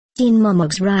Teen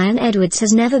Momog's Ryan Edwards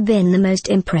has never been the most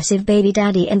impressive baby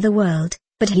daddy in the world,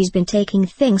 but he's been taking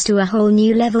things to a whole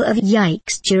new level of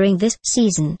yikes during this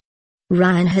season.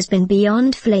 Ryan has been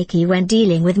beyond flaky when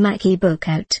dealing with Maci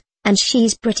Bookout, and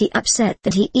she's pretty upset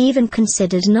that he even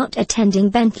considered not attending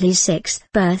Bentley's 6th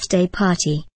birthday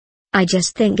party. "I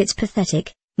just think it's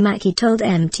pathetic," Maci told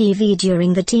MTV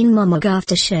during the Teen Momog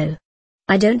after show.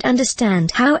 "I don't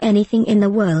understand how anything in the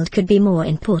world could be more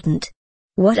important.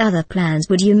 What other plans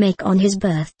would you make on his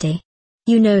birthday?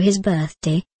 You know his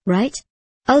birthday, right?"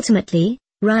 Ultimately,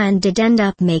 Ryan did end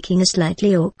up making a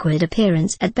slightly awkward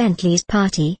appearance at Bentley's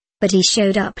party, but he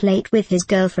showed up late with his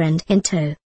girlfriend in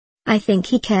tow. "I think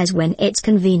he cares when it's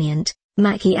convenient,"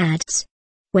 Maci adds.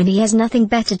 "When he has nothing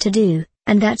better to do,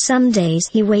 and that some days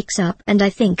he wakes up and I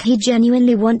think he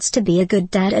genuinely wants to be a good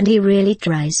dad and he really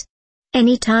tries.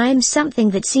 Anytime something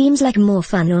that seems like more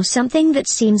fun or something that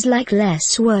seems like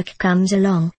less work comes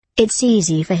along, it's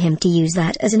easy for him to use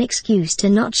that as an excuse to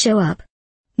not show up."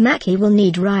 Maci will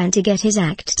need Ryan to get his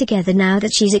act together now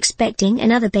that she's expecting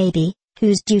another baby,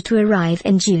 who's due to arrive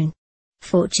in June.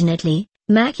 Fortunately,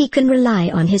 Maci can rely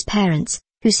on his parents,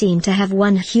 who seem to have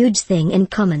one huge thing in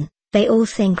common: they all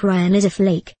think Ryan is a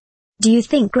flake. Do you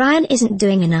think Ryan isn't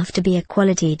doing enough to be a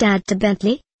quality dad to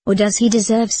Bentley? Or does he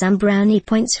deserve some brownie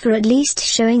points for at least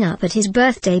showing up at his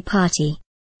birthday party?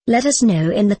 Let us know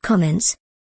in the comments.